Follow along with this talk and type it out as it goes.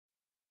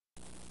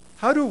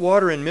How do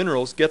water and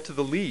minerals get to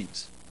the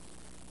leaves?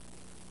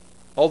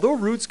 Although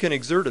roots can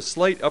exert a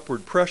slight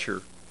upward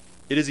pressure,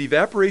 it is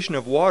evaporation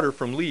of water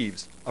from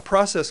leaves, a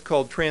process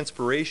called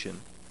transpiration,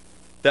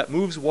 that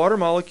moves water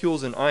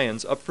molecules and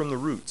ions up from the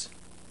roots.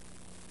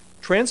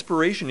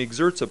 Transpiration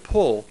exerts a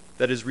pull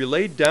that is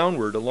relayed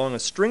downward along a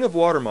string of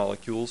water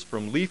molecules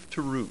from leaf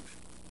to root.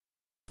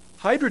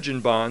 Hydrogen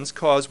bonds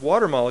cause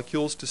water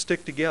molecules to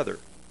stick together,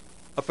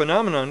 a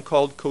phenomenon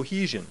called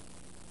cohesion.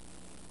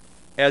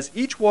 As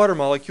each water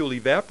molecule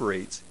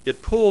evaporates,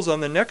 it pulls on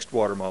the next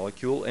water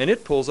molecule and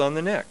it pulls on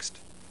the next.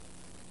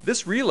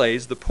 This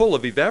relays the pull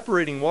of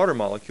evaporating water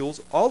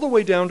molecules all the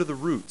way down to the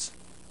roots.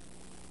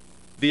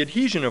 The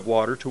adhesion of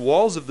water to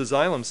walls of the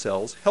xylem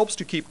cells helps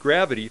to keep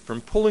gravity from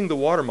pulling the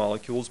water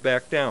molecules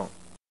back down.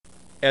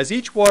 As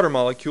each water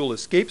molecule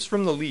escapes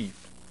from the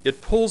leaf,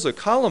 it pulls a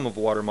column of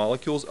water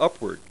molecules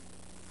upward.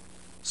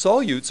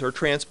 Solutes are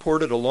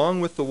transported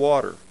along with the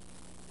water.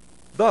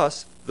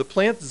 Thus, the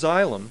plant's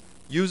xylem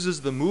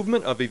uses the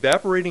movement of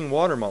evaporating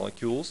water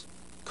molecules,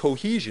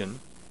 cohesion,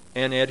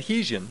 and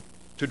adhesion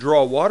to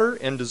draw water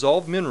and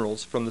dissolved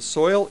minerals from the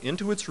soil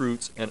into its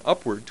roots and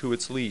upward to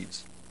its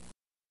leaves.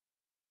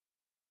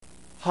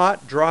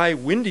 Hot, dry,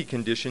 windy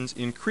conditions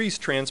increase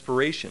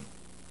transpiration.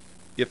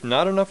 If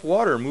not enough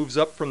water moves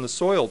up from the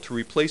soil to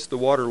replace the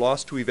water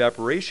lost to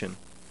evaporation,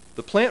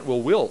 the plant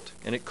will wilt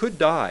and it could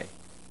die.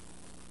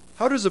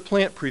 How does a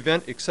plant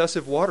prevent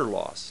excessive water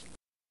loss?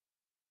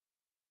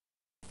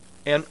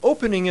 An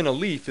opening in a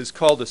leaf is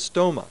called a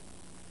stoma.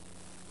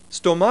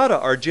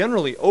 Stomata are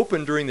generally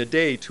open during the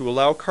day to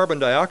allow carbon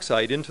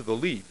dioxide into the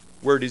leaf,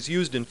 where it is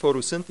used in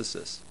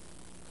photosynthesis.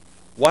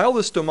 While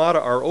the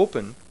stomata are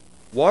open,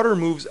 water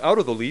moves out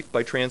of the leaf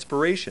by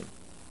transpiration.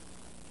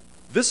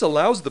 This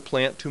allows the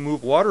plant to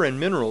move water and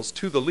minerals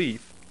to the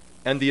leaf,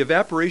 and the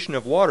evaporation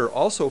of water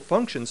also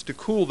functions to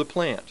cool the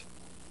plant.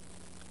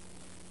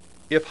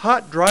 If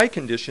hot, dry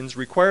conditions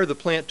require the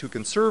plant to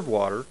conserve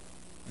water,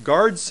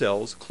 guard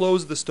cells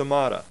close the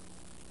stomata.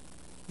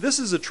 This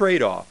is a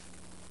trade-off.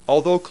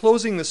 Although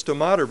closing the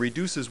stomata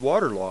reduces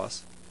water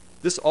loss,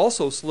 this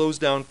also slows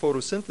down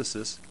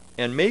photosynthesis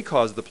and may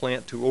cause the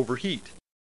plant to overheat.